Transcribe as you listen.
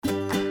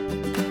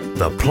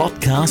The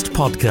Plotcast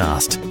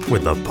podcast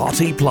with the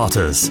Potty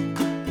Plotters.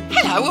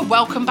 Hello and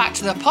welcome back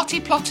to the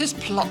Potty Plotters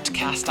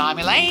Plotcast. I'm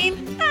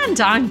Elaine.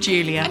 And I'm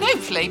Julia. And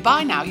hopefully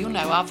by now you'll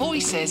know our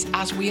voices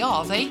as we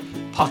are the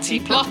Potty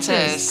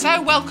Plotters.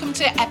 So welcome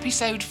to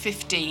episode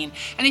 15.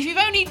 And if you've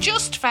only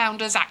just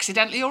found us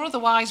accidentally or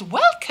otherwise,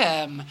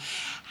 welcome.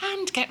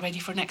 And get ready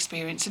for an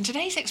experience. And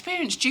today's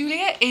experience,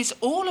 Julia, is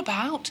all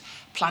about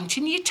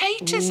planting your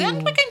taters. And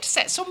we're going to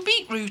set some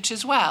beetroot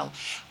as well.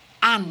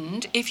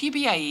 And if you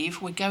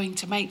behave, we're going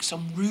to make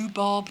some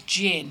rhubarb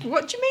gin.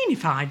 What do you mean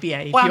if I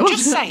behave? Well, I'm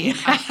just saying.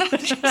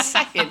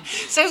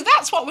 So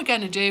that's what we're going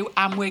to do.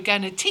 And we're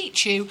going to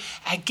teach you,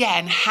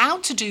 again, how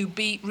to do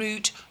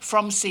beetroot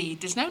from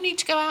seed. There's no need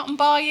to go out and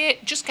buy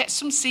it. Just get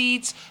some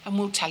seeds and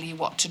we'll tell you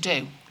what to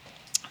do.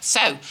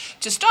 So,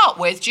 to start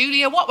with,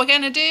 Julia, what we're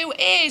going to do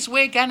is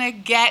we're going to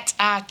get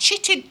our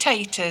chitted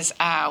taters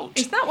out.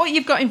 Is that what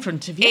you've got in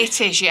front of you? It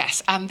is,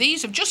 yes. And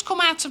these have just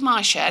come out of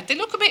my shed. They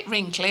look a bit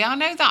wrinkly. I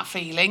know that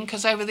feeling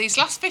because over these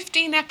last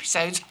 15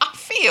 episodes, I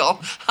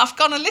feel I've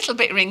gone a little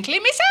bit wrinkly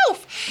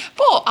myself.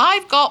 But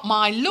I've got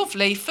my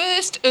lovely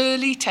first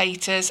early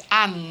taters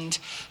and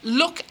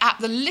look at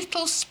the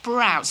little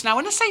sprouts. Now,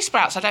 when I say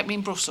sprouts, I don't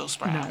mean Brussels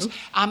sprouts. No.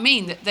 I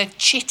mean that they've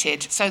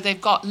chitted, so they've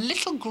got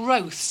little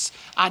growths.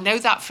 I know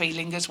that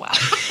feeling as well.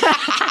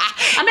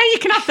 I know you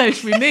can have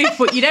those removed,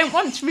 but you don't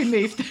want to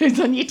remove those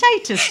on your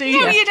taters, do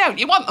you? No, you don't.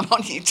 You want them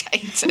on your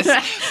taters.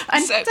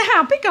 And so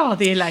how big are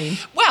they, Elaine?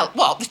 Well,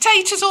 what, the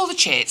taters or the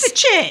chits? The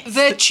chits.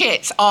 The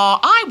chits are,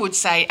 I would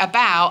say,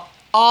 about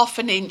half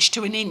an inch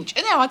to an inch.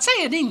 No, I'd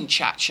say an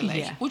inch, actually.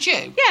 Yeah. Would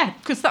you? Yeah,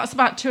 because that's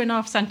about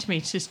 2.5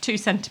 centimetres, 2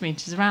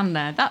 centimetres around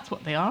there. That's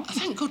what they are.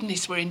 Thank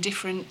goodness we're in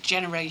different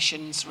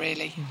generations,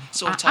 really,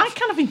 sort I of.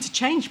 kind of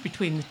interchange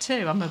between the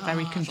two. I'm a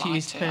very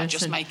confused person. I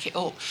just make it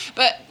up.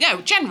 But,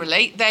 no,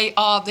 generally, they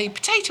are, the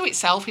potato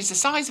itself is the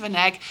size of an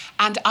egg,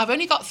 and I've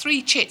only got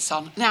 3 chits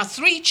on. Now,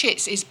 3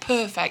 chits is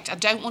perfect. I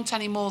don't want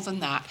any more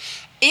than that.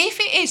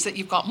 If it is that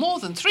you've got more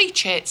than 3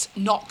 chits,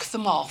 knock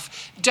them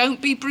off.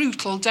 Don't be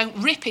brutal. Don't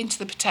rip into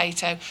the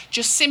potato.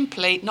 Just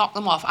simply knock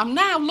them off. I'm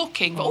now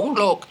looking.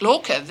 Oh,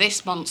 look at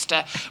this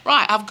monster.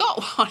 Right, I've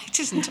got one. It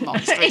isn't a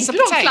monster. It's a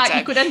looks potato. like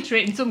you could enter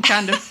it in some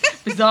kind of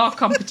bizarre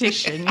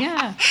competition,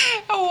 yeah.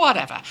 Or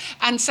whatever.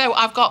 And so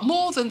I've got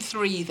more than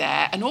 3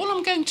 there. And all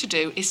I'm going to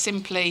do is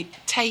simply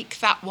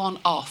take that one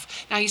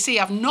off. Now, you see,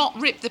 I've not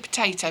ripped the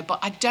potato, but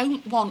I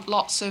don't want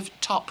lots of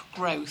top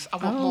growth. I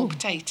want more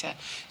potato.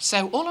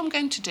 So all I'm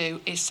going to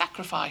do is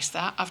sacrifice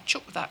that. I've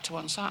chucked that to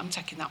one side. I'm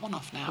taking that one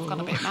off now. I've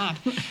gone a bit mad.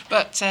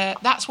 But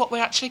that's what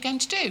we're actually going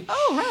to do.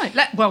 Oh,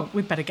 right. Well,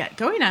 we'd better get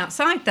going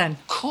outside then.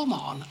 Come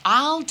on.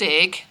 I'll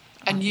dig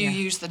and you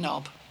use the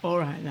knob. All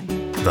right then.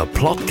 The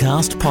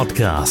Plotcast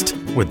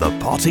podcast with the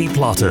Potty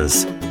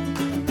Plotters.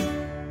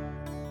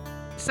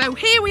 So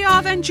here we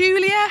are then,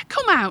 Julia.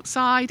 Come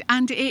outside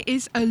and it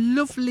is a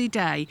lovely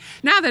day.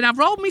 Now then, I've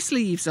rolled my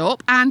sleeves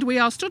up and we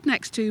are stood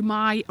next to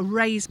my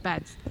raised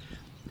beds.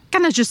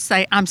 Can I just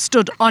say I'm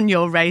stood on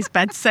your raised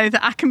bed so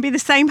that I can be the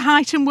same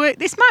height and work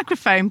this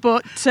microphone,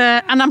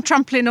 and I'm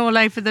trampling all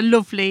over the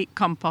lovely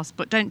compost,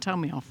 but don't tell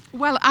me off.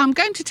 Well, I'm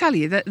going to tell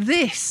you that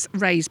this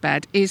raised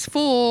bed is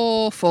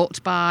 4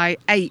 foot by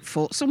 8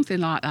 foot, something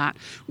like that,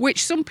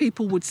 which some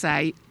people would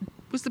say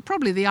was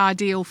probably the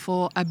ideal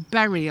for a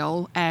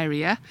burial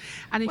area.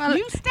 And if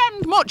you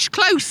stand much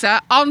closer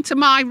onto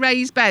my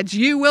raised beds,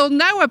 you will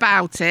know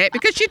about it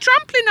because you're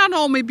trampling on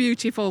all my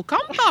beautiful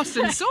compost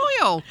and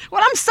soil.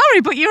 Well, I'm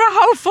sorry, but you're a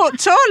whole foot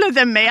taller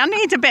than me. I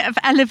need a bit of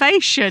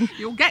elevation.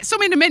 You'll get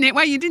some in a minute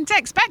where you didn't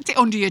expect it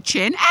under your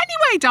chin.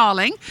 Anyway,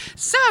 darling,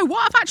 so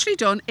what I've actually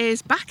done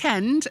is back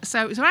end,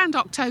 so it was around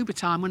October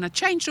time when I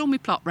changed all my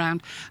plot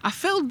round, I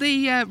filled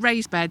the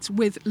raised beds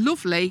with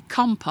lovely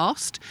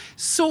compost,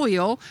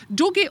 soil,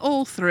 dug it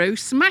all through,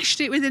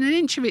 smashed it within an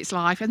inch of its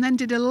life, and then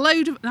did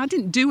I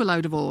didn't do a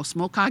load of horse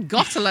muck, I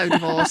got a load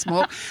of horse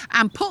muck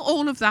and put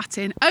all of that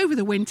in over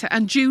the winter.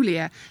 And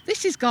Julia,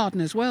 this is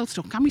Gardener's World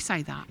stuff, can we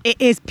say that? It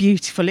is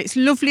beautiful. It's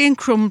lovely and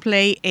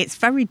crumbly. It's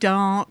very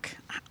dark.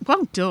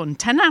 Well done.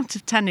 10 out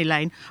of 10,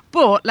 Elaine.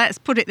 But let's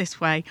put it this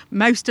way.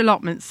 Most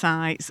allotment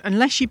sites,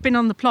 unless you've been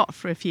on the plot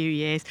for a few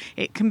years,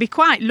 it can be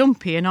quite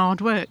lumpy and hard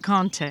work,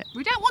 can't it?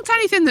 We don't want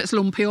anything that's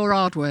lumpy or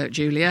hard work,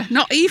 Julia.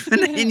 Not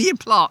even in your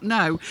plot,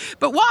 no.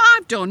 But what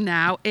I've done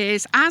now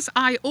is, as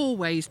I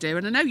always do,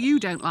 and I know you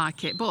don't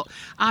like it, but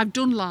I've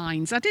done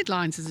lines. I did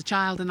lines as a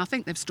child and I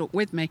think they've stuck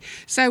with me.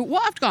 So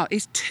what I've got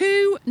is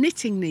 2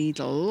 knitting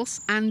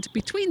needles, and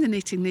between the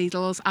knitting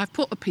needles I've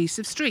put a piece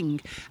of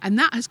string, and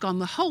that has gone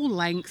the whole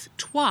length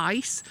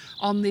twice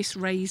on this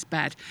raised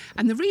bed.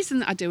 And the reason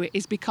that I do it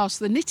is because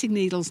the knitting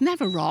needles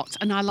never rot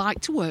and I like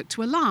to work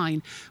to a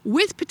line.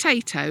 With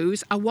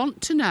potatoes, I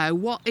want to know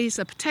what is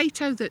a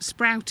potato that's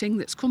sprouting,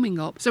 that's coming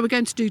up. So we're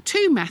going to do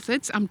 2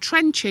 methods. I'm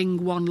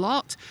trenching one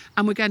lot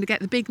and we're going to get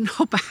the big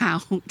knob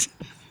out.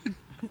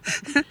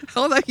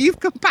 Although you've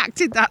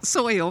compacted that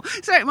soil,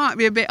 so it might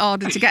be a bit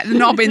harder to get the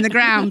knob in the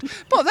ground.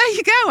 But there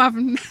you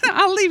go.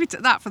 I'll leave it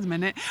at that for the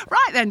minute.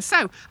 Right then,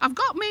 so I've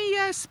got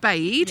my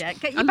spade. Yeah,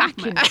 get your back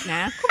in it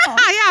now. Come on.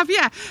 I have,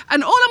 yeah.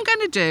 And all I'm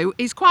going to do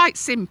is quite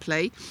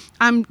simply,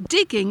 I'm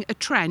digging a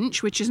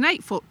trench, which is an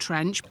 8-foot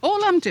trench.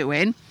 All I'm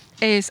doing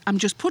is I'm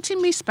just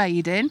putting my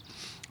spade in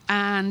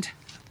and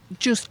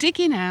just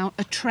digging out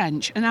a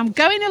trench, and I'm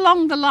going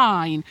along the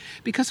line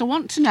because I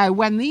want to know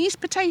when these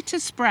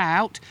potatoes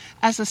sprout,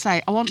 as I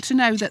say, I want to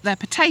know that they're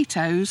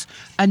potatoes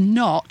and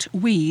not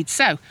weeds.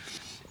 So,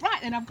 right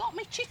then, I've got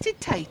my chitted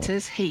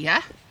taters here,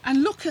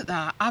 and look at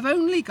that, I've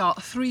only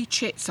got 3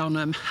 chits on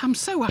them. I'm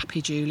so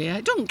happy, Julia.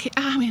 I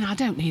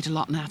don't need a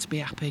lot now to be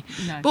happy.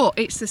 No. But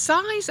it's the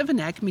size of an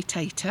egg, my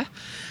tater,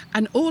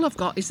 and all I've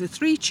got is the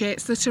 3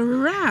 chits that are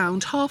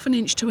around 1/2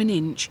 inch to 1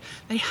 inch.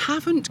 They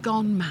haven't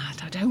gone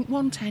mad. I don't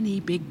want any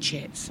big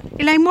chits.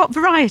 Elaine, what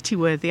variety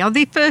were they? Are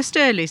they first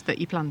earlies that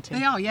you planted?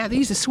 They are, yeah,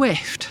 these are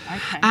Swift.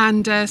 Okay.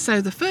 And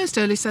so the first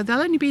early, so they'll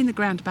only be in the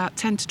ground about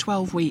 10 to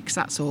 12 weeks,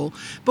 that's all.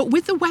 But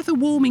with the weather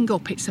warming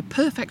up, it's a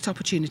perfect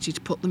opportunity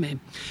to put them in.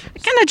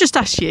 Can I just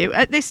ask you,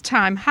 at this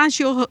time, has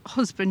your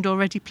husband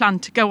already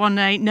planned to go on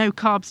a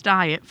no-carbs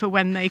diet for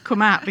when they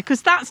come out?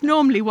 Because that's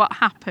normally what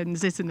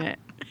happens, isn't it?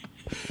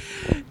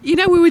 You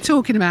know, we were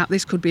talking about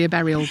this could be a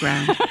burial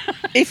ground.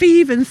 If he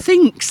even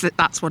thinks that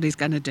that's what he's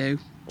going to do,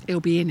 he'll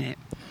be in it.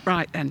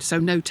 Right then, so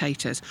no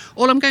taters.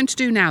 All I'm going to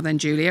do now then,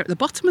 Julia, at the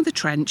bottom of the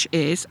trench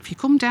is, if you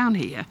come down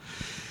here,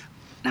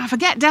 now if I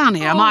get down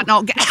here, I might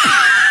not get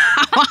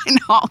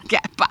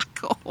back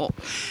up.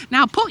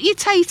 Now put your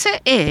tater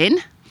in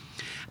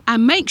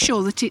and make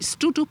sure that it's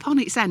stood up on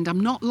its end. I'm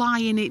not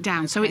lying it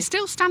down. So it's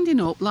still standing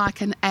up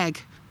like an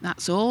egg.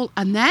 That's all.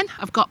 And then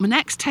I've got my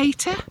next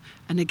tater.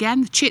 And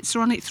again, the chits are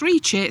on it. 3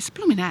 chits.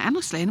 Blooming out,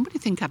 honestly. Anybody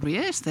think I'd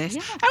rehearsed this?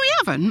 Yeah. Oh, we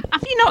haven't?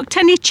 Have you knocked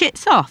any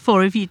chits off,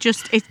 or have you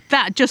is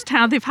that just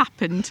how they've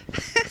happened?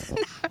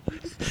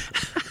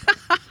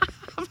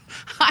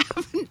 I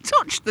haven't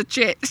touched the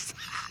chits.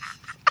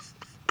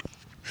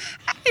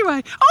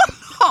 Anyway, oh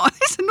no,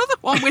 there's another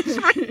one with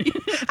 3.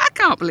 I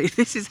can't believe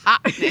this is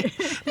happening.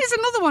 There's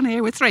another one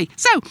here with 3.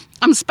 So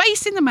I'm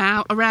spacing them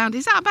out around,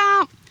 is that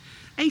about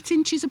 8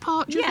 inches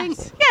apart, do you think?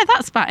 Yeah,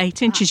 that's about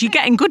 8 inches. You're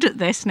getting good at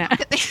this now.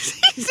 This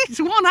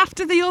is one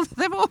after the other.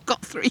 They've all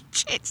got 3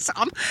 chits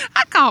on.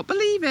 I can't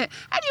believe it.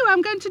 Anyway,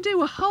 I'm going to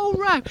do a whole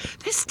row.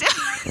 They've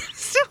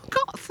still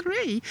got 3.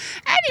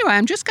 Anyway,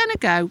 I'm just going to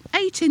go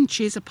 8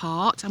 inches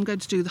apart. I'm going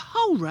to do the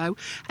whole row.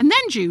 And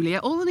then, Julia,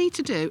 all I need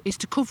to do is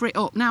to cover it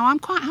up. Now, I'm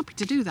quite happy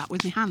to do that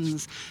with my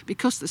hands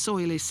because the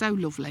soil is so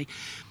lovely.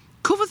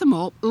 Cover them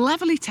up,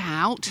 level it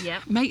out,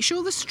 make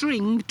sure the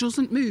string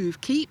doesn't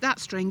move. Keep that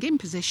string in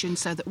position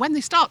so that when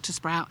they start to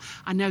sprout,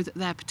 I know that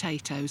they're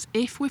potatoes.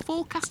 If we're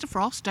forecast a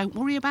frost, don't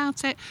worry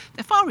about it.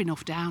 They're far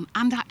enough down,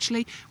 and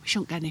actually, we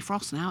shouldn't get any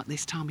frost now at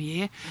this time of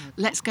year.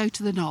 Let's go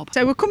to the knob.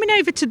 So we're coming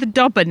over to the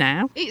dobber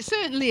now. It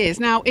certainly is.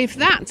 Now, if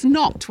that's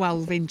not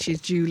 12 inches,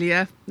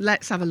 Julia,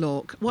 let's have a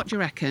look. What do you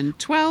reckon?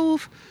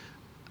 12,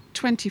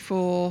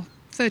 24...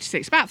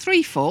 36, about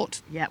 3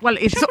 foot. Yeah, well,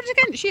 it's up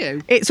against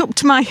you. It's up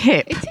to my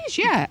hip. It is,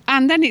 yeah.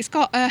 And then it's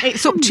got a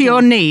It's up to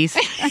your knees.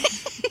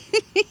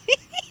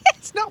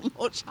 It's not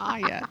much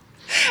higher.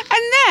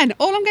 And then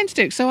all I'm going to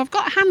do, so I've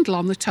got a handle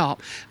on the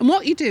top, and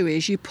what you do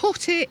is you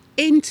put it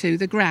into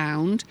the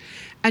ground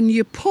and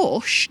you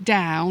push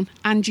down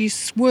and you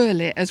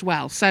swirl it as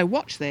well. So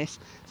watch this.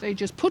 So you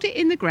just put it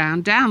in the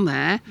ground down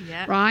there,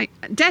 right,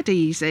 dead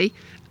easy,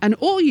 and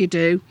all you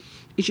do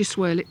is you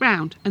swirl it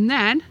round, and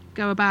then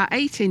go about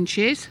 8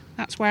 inches.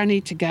 That's where I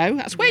need to go.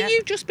 That's where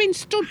you've just been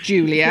stood,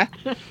 Julia,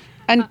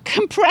 and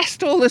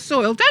compressed all the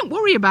soil. Don't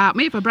worry about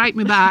me if I break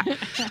my back.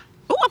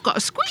 Oh, I've got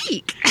a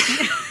squeak.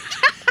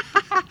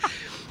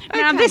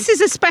 Now, this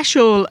is a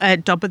special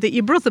dobber that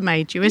your brother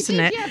made you, isn't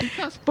it? Yeah,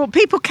 because... But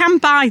people can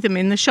buy them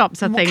in the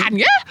shops, I think. Can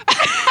you?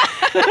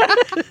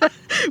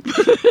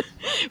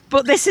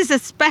 But this is a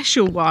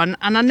special one,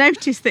 and I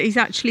noticed that he's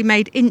actually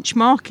made inch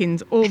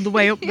markings all the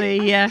way up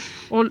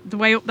all the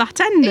way up that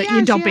end that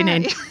you're dobbing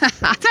in.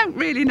 I don't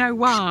really know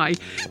why.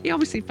 He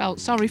obviously felt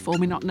sorry for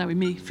me not knowing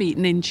me feet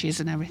and inches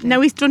and everything.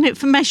 No, he's done it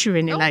for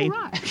measuring, Elaine. Oh,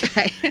 right.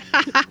 Okay.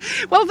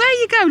 Well,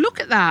 there you go. Look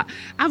at that.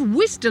 I've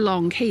whizzed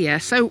along here.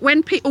 So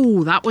when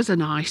oh, that was a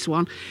nice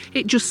one.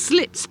 It just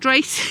slipped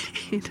straight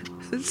in.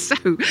 So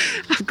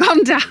I've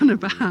gone down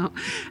about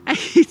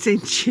 8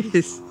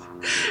 inches.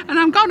 And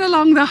I've gone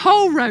along the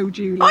whole row,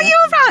 Julia. Oh,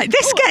 you're right.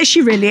 This gets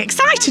you really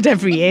excited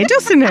every year,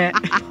 doesn't it?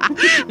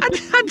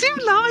 I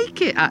do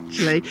like it,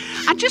 actually.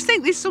 I just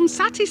think there's some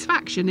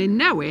satisfaction in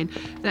knowing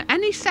that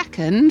any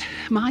second,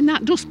 mind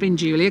that dustbin,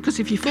 Julia, because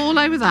if you fall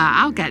over that,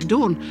 I'll get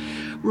done.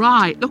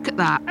 Right, look at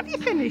that. Have you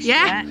finished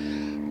yet?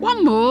 Yeah.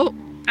 One more.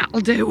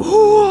 That'll do.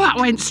 Oh, that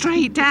went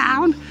straight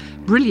down.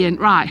 Brilliant.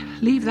 Right,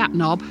 leave that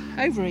knob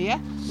over here.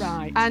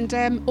 Right. And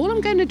all I'm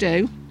going to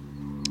do,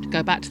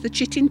 go back to the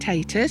chitin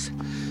taters.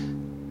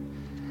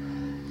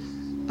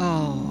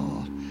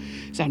 Oh,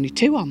 there's only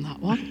 2 on that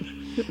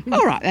one.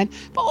 All right then.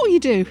 But all you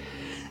do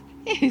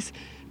is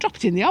drop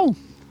it in the hole.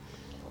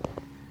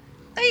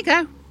 There you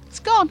go. It's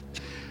gone.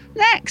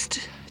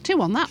 Next.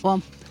 2 on that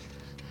one.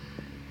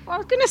 Well, I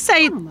was going to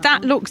say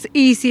that looks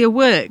easier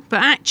work,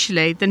 but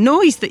actually the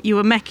noise that you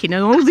were making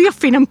and all the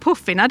huffing and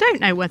puffing, I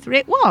don't know whether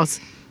it was.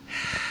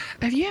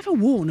 Have you ever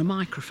worn a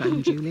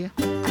microphone, Julia?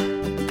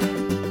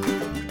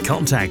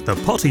 Contact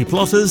the Potty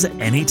Plotters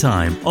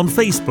anytime on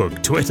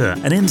Facebook, Twitter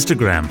and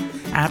Instagram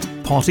at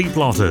Potty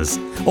Plotters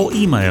or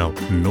email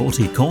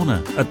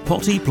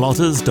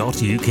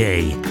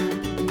naughtycorner@pottyplotters.uk.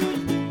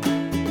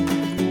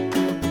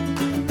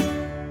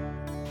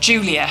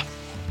 Julia,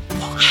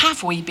 what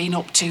have we been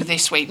up to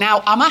this week?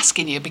 Now, I'm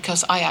asking you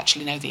because I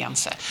actually know the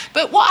answer.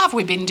 But what have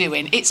we been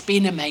doing? It's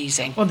been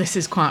amazing. Well, this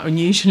is quite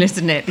unusual,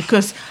 isn't it?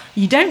 Because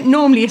you don't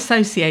normally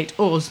associate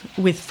us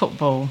with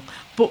football.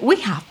 But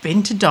we have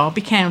been to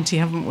Derby County,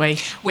 haven't we?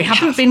 We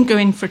haven't been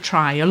going for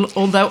trial,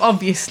 although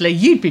obviously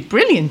you'd be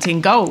brilliant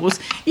in goals.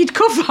 You'd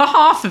cover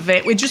half of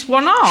it with just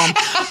one arm.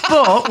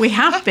 But we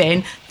have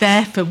been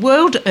there for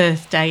World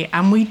Earth Day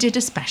and we did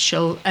a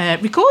special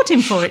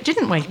recording for it,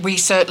 didn't we? We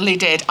certainly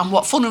did. And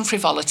what fun and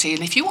frivolity.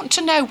 And if you want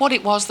to know what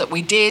it was that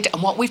we did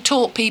and what we've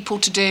taught people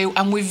to do,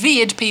 and we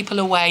veered people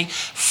away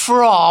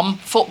from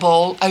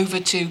football over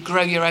to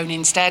grow your own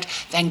instead,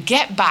 then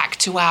get back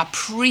to our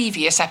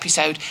previous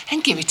episode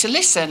and give it a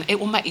listen. It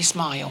will make you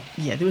smile.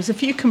 Yeah, there was a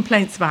few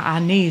complaints about our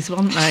knees,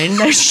 weren't there, in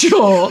those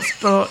shorts,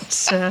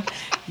 but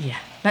yeah,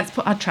 let's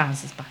put our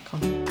trousers back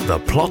on. The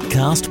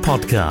Plotcast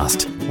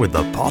Podcast with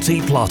the Potty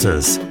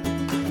Plotters.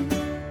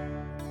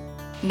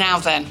 Now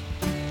then,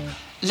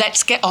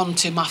 let's get on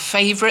to my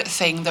favourite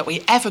thing that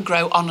we ever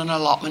grow on an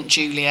allotment,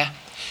 Julia.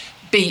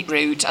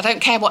 Beetroot. I don't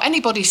care what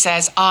anybody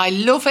says, I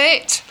love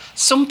it.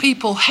 Some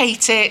people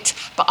hate it,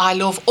 but I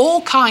love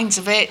all kinds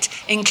of it,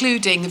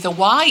 including the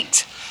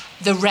white,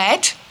 the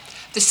red,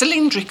 the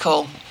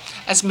cylindrical,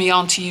 as me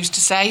auntie used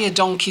to say, a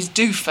donkey's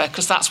doofer,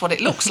 because that's what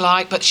it looks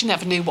like, but she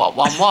never knew what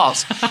one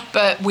was.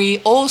 But we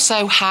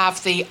also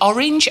have the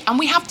orange and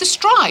we have the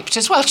striped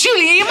as well.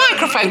 Julia, your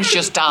microphone's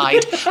just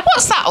died.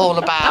 What's that all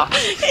about?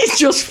 It's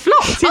just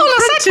flopped in All I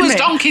front said of was me.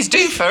 donkey's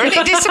doofer and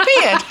it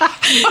disappeared.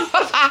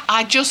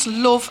 I just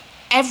love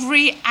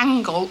every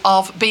angle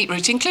of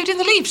beetroot, including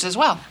the leaves as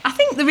well. I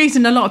think the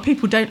reason a lot of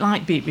people don't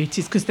like beetroot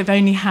is because they've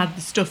only had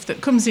the stuff that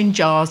comes in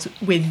jars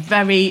with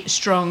very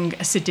strong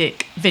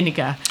acidic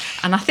vinegar,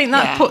 and I think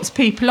that puts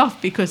people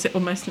off because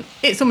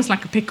it's almost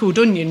like a pickled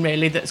onion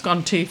really that's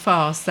gone too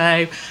far.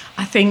 So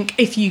I think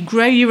if you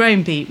grow your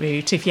own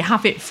beetroot, if you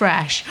have it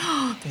fresh,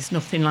 there's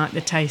nothing like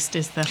the taste,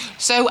 is there?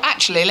 So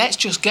actually, let's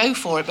just go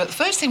for it. But the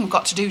first thing we've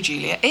got to do,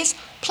 Julia, is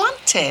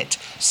plant it.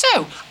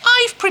 So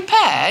I've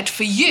prepared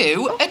for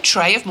you a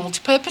tray of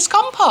multi-purpose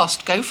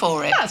compost. Go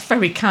for it. That's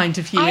very kind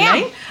of you,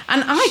 Elaine.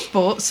 And I've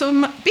bought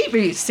some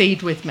beetroot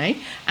seed with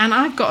me, and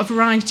I've got a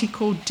variety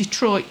called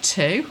Detroit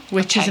 2,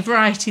 which is a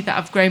variety that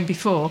I've grown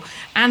before.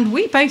 And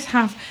we both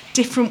have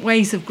different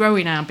ways of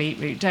growing our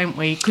beetroot, don't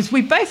we? Because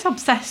we're both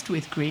obsessed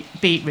with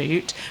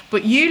beetroot,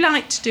 but you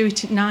like to do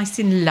it nice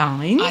in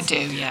lines. I do,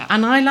 yeah.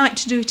 And I like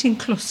to do it in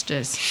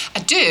clusters. I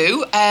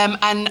do,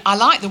 and I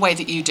like the way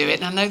that you do it,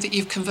 and I know that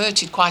you've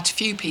converted quite a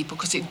few people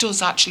because it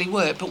does actually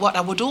work. But what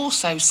I would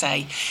also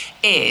say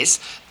is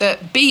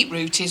that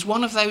beetroot is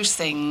one of those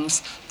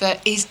things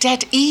that is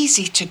dead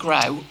easy to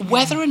grow,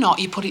 whether or not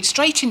you put it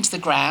straight into the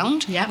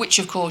ground, which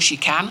of course you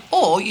can,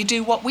 or you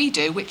do what we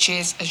do, which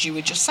is, as you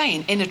were just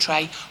saying, in a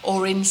tray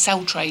or in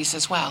cell trays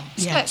as well.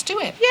 So let's do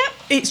it. Yeah,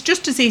 it's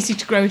just as easy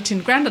to grow it in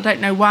the ground. I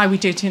don't know why we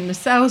do it in the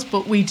cells,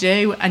 but we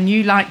do, and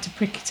you like to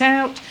prick it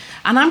out.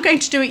 And I'm going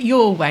to do it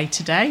your way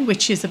today,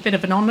 which is a bit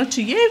of an honour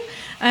to you.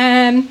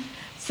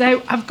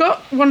 So I've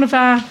got one of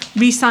our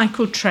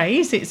recycled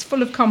trays. It's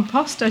full of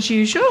compost as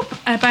usual,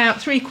 about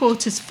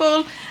 3/4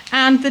 full.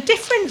 And the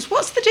difference,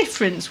 what's the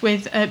difference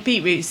with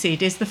beetroot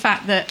seed is the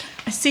fact that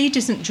a seed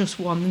isn't just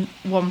one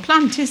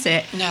plant, is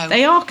it? No.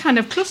 They are kind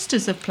of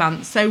clusters of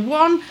plants. So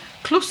one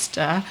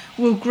cluster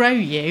will grow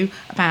you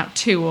about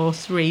 2 or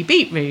 3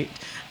 beetroot.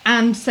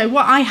 And so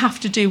what I have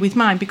to do with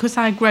mine, because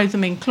I grow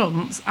them in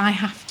clumps, I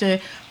have to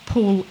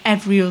pull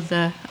every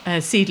other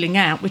seedling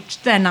out,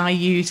 which then I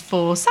use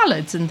for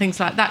salads and things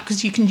like that,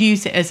 because you can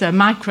use it as a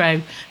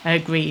micro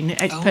green.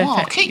 It's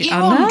perfect. Keep you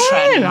on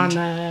trend. I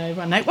know.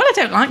 Well, I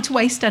don't like to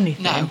waste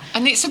anything. No,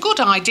 and it's a good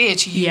idea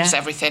to use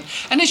everything.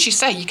 And as you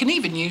say, you can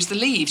even use the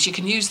leaves. You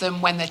can use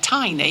them when they're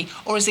tiny,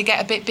 or as they get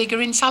a bit bigger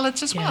in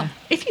salads as well.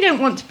 If you don't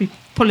want to be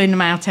pulling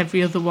them out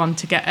every other one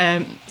to get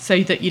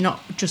so that you're not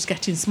just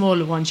getting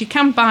smaller ones, you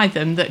can buy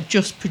them that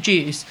just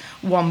produce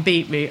one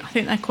beetroot. I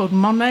think they're called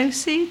mono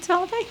seeds,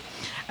 are they?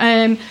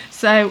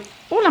 So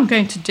all I'm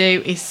going to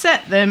do is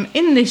set them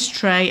in this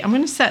tray. I'm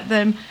going to set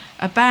them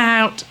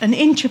about 1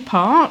 inch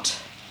apart,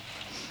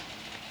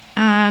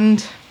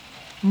 and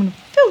I'm going to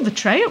fill the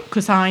tray up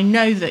because I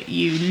know that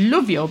you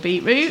love your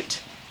beetroot.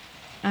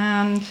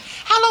 And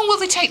how long will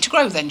they take to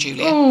grow then,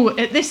 Julia? Oh,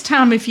 at this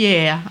time of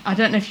year, I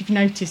don't know if you've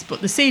noticed, but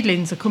the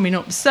seedlings are coming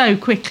up so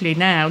quickly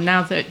now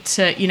that,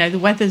 the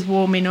weather's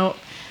warming up.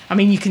 I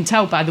mean, you can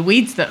tell by the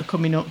weeds that are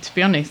coming up, to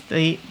be honest,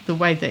 the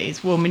way that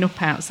it's warming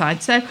up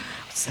outside. So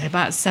say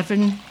about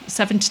 7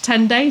 to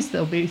 10 days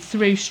they'll be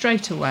through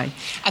straight away.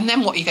 And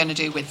then what are you going to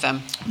do with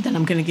them? Then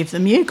I'm going to give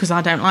them you, because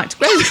I don't like to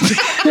grow them.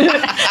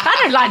 I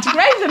don't like to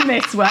grow them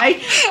this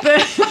way.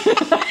 But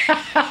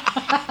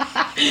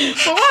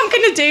what I'm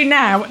going to do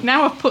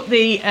now I've put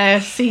the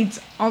seeds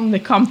on the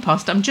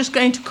compost, I'm just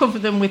going to cover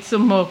them with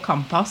some more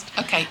compost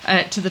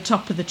to the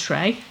top of the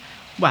tray.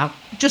 Well,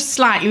 just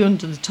slightly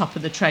under the top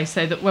of the tray,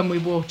 so that when we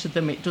water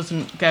them it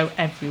doesn't go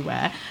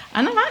everywhere.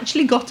 And I've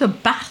actually got a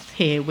bath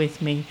here with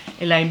me,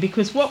 Elaine,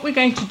 because what we're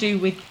going to do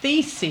with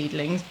these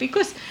seedlings,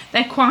 because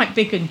they're quite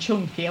big and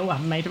chunky,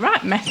 I've made a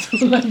right mess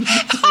all over.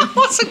 I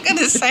wasn't going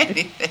to say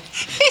anything.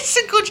 It's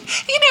a good...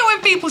 You know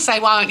when people say,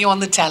 why aren't you on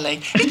the telly?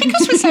 It's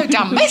because we're so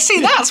damn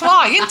messy, that's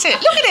why, isn't it?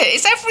 Look at it,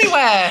 it's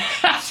everywhere.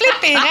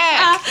 Flipping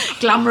heck.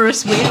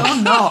 Glamorous we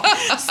are not.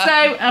 So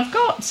I've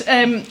got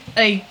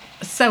a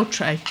cell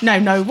tray.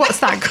 No, what's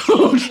that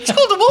called? It's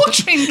called a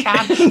watering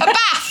can.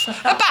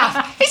 A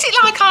bath. Is it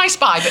like I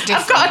Spy but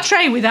different? I've got a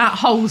tray without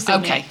holes in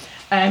it. Okay.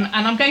 And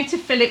I'm going to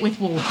fill it with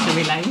water,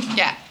 Elaine.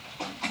 Yeah.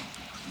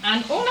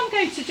 And all I'm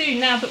going to do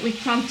now that we've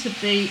planted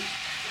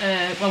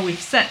we've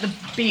set the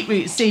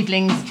beetroot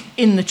seedlings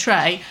in the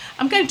tray,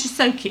 I'm going to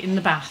soak it in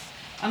the bath.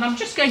 And I'm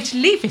just going to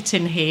leave it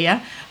in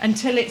here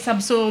until it's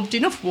absorbed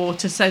enough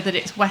water so that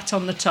it's wet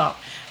on the top.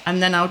 And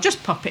then I'll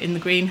just pop it in the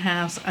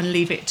greenhouse and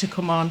leave it to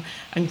come on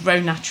and grow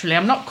naturally.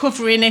 I'm not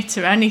covering it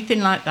or anything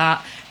like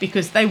that,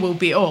 because they will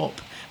be up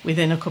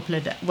within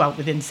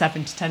within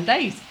 7 to 10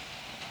 days.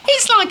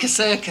 It's like a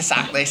circus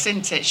act, this,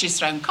 isn't it? She's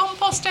thrown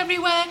compost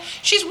everywhere,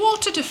 she's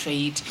watered her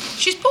feet,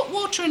 she's put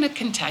water in a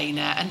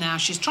container, and now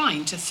she's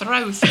trying to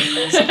throw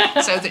things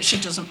so that she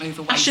doesn't move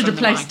away from the I should have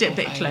placed it a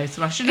bit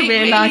closer. I should have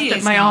realised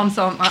that my arms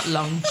aren't that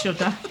long,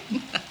 should I?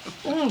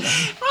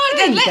 Right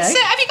then,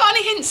 have you got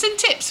any hints and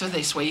tips for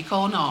this week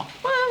or not?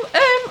 Well,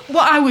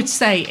 what I would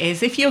say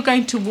is, if you're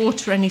going to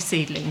water any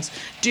seedlings,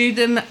 do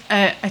them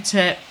at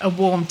a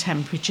warm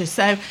temperature.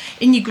 So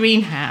in your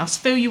greenhouse,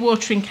 fill your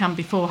watering can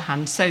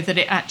beforehand so that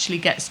it actually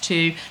gets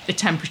to the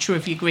temperature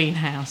of your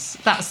greenhouse.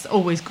 That's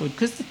always good,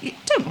 because you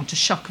don't want a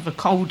shock of a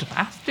cold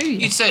bath, do you?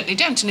 You certainly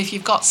don't. And if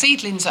you've got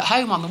seedlings at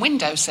home on the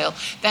windowsill,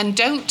 then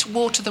don't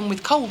water them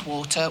with cold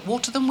water,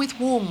 water them with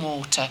warm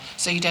water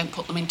so you don't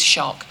put them into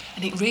shock.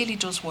 And it really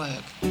does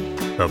work.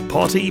 The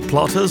Potty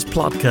Plotters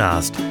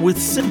Podcast,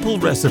 with simple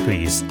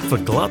recipes for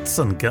gluts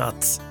and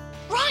guts.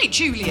 Right,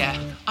 Julia,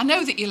 I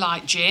know that you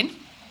like gin.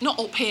 Not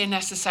up here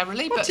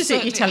necessarily, what but is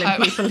it you're telling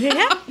people here?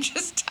 I'm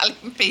just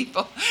telling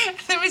people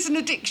there is an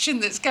addiction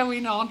that's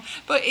going on,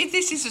 but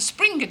this is a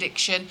spring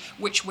addiction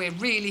which we're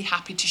really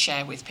happy to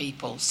share with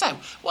people. So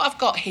what I've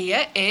got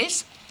here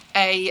is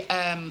a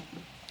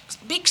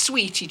big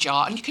sweetie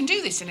jar, and you can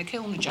do this in a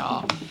kiln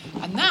jar,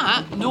 and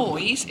that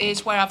noise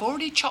is where I've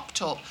already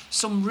chopped up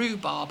some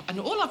rhubarb, and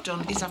all I've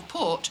done is I've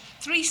put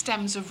 3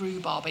 stems of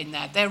rhubarb in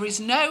there. There is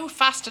no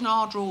fast and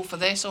hard rule for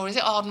this, or is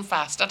it hard and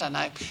fast? I don't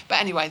know, but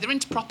anyway, they're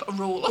into proper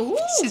rule. Ooh,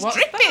 this is what's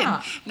dripping.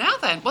 that? Now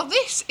then, well,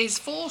 this is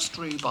forced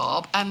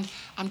rhubarb, and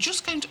I'm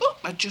just going to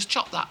I just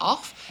chopped that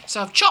off.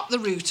 So I've chopped the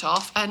root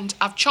off, and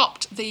I've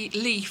chopped the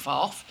leaf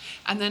off,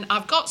 and then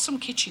I've got some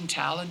kitchen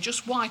towel and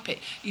just wipe it.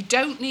 You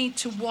don't need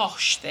to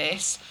wash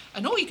this,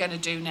 and all you're going to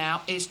do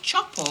now is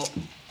chop up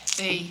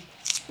the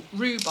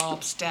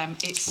rhubarb stem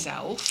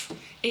itself.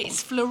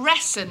 It's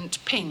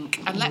fluorescent pink,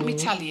 and let me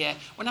tell you,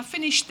 when I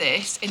finish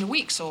this in a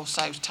week's or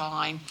so's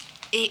time,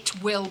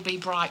 it will be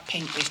bright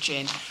pink, this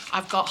gin.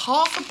 I've got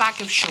half a bag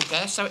of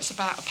sugar, so it's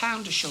about a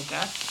pound of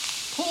sugar.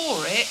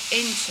 Pour it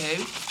into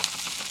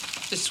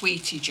the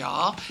sweetie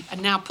jar,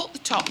 and now put the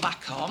top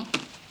back on.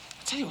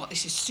 Tell you what,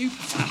 this is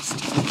super fast.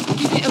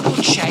 Give it a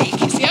good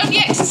shake. It's the only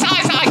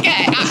exercise I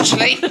get,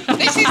 actually.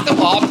 This is the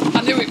one.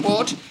 I knew it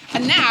would.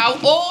 And now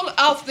all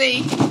of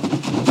the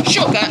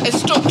sugar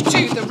is stuck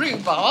to the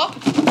rhubarb,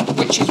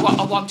 which is what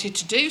I wanted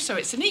to do. So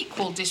it's an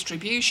equal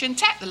distribution.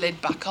 Take the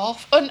lid back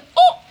off, and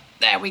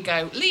there we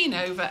go. Lean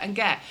over and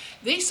get.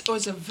 This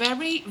was a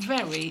very,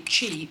 very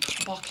cheap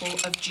bottle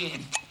of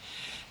gin.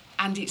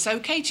 And it's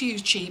okay to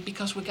use cheap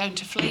because we're going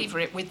to flavour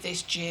it with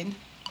this gin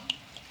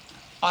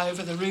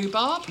over the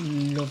rhubarb.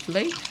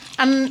 Lovely.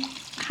 And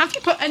have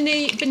you put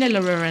any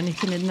vanilla or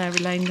anything in there,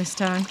 Elaine, this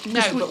time?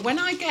 No, but when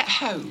I get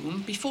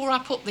home, before I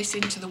put this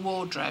into the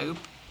wardrobe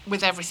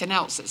with everything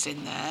else that's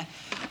in there,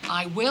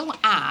 I will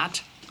add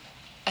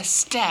a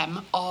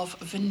stem of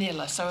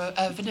vanilla, so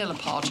a vanilla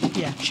pod.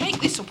 Yeah. Shake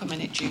this up a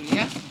minute,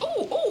 Julia.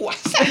 I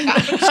said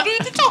that. Screw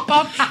the top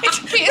on.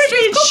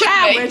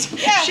 It's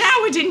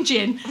showered in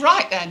gin.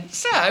 Right then,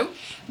 so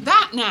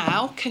that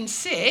now can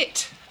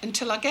sit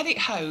until I get it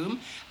home,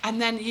 and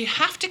then you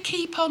have to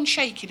keep on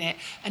shaking it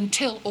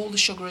until all the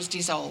sugar is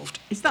dissolved.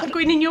 Is that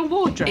going in your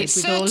wardrobe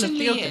with all of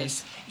the others?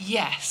 Is.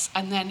 Yes,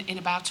 and then in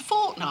about a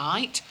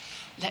fortnight,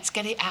 let's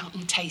get it out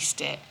and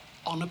taste it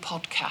on a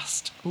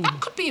podcast. Ooh.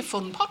 That could be a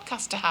fun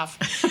podcast to have.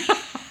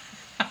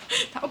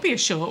 That'll be a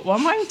short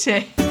one, won't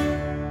it?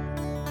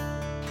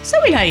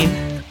 So,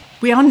 Elaine,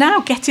 We are now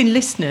getting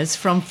listeners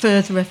from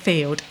further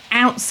afield,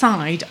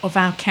 outside of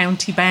our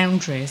county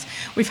boundaries.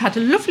 We've had a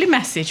lovely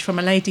message from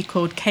a lady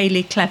called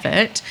Kaylee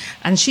Clevert,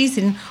 and she's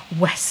in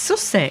West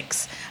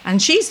Sussex,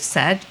 and she's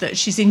said that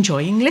she's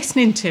enjoying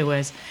listening to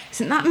us.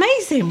 Isn't that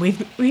amazing?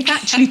 We've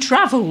actually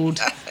travelled.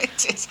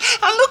 It is.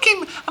 I'm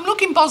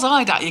looking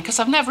boz-eyed at you because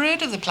I've never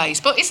heard of the place,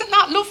 but isn't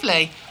that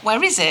lovely?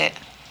 Where is it?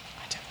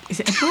 Is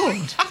it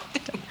abroad?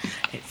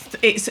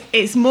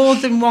 It's more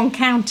than one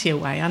county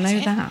away, I know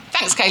that.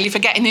 Thanks, Kaylee, for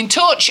getting in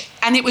touch.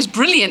 And it was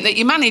brilliant that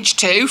you managed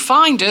to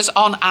find us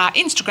on our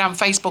Instagram,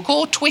 Facebook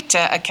or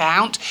Twitter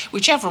account,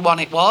 whichever one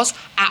it was,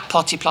 at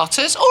Potty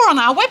Plotters, or on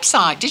our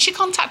website. Did you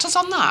contact us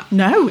on that?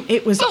 No,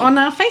 it was on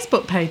our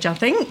Facebook page, I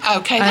think.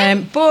 OK,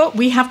 then. But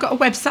we have got a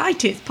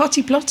website. It's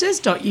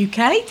pottyplotters.uk.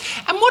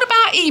 And what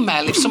about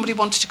email, if somebody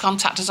wanted to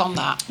contact us on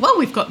that? Well,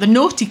 we've got the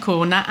naughty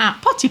corner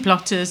at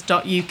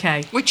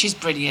pottyplotters.uk. Which is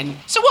brilliant.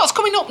 So what's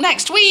coming up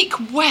next week?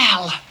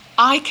 Well,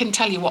 I can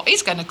tell you what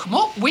is going to come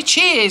up, which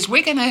is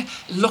we're going to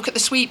look at the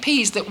sweet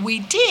peas that we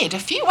did a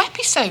few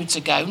episodes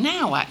ago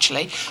now,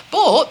 actually.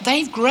 But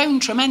they've grown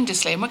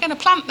tremendously and we're going to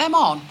plant them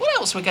on. What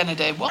else we're going to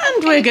do?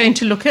 We're going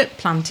to look at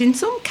planting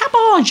some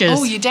cabbages.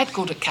 Oh, you're dead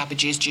good at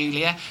cabbages,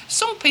 Julia.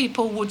 Some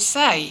people would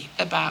say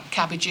about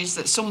cabbages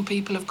that some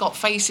people have got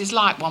faces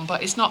like one,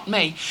 but it's not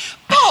me.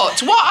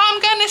 But what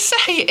I'm going to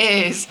say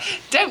is,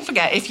 don't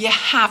forget, if you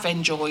have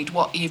enjoyed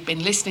what you've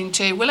been listening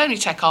to, we'll only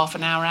take half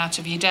an hour out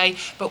of your day,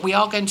 but we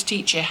are going to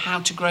teach you how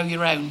to grow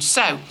your own.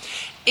 So,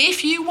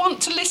 if you want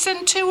to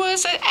listen to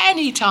us at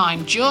any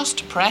time,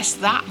 just press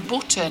that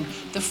button,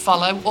 the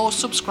follow or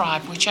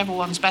subscribe, whichever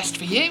one's best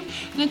for you.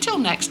 And until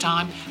next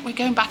time, we're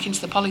going back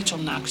into the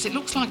polytunnel now because it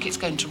looks like it's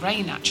going to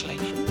rain, actually.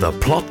 The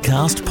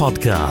Plotcast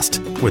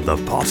Podcast with the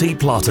Potty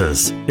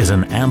Plotters is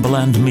an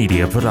Amberland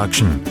Media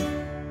production.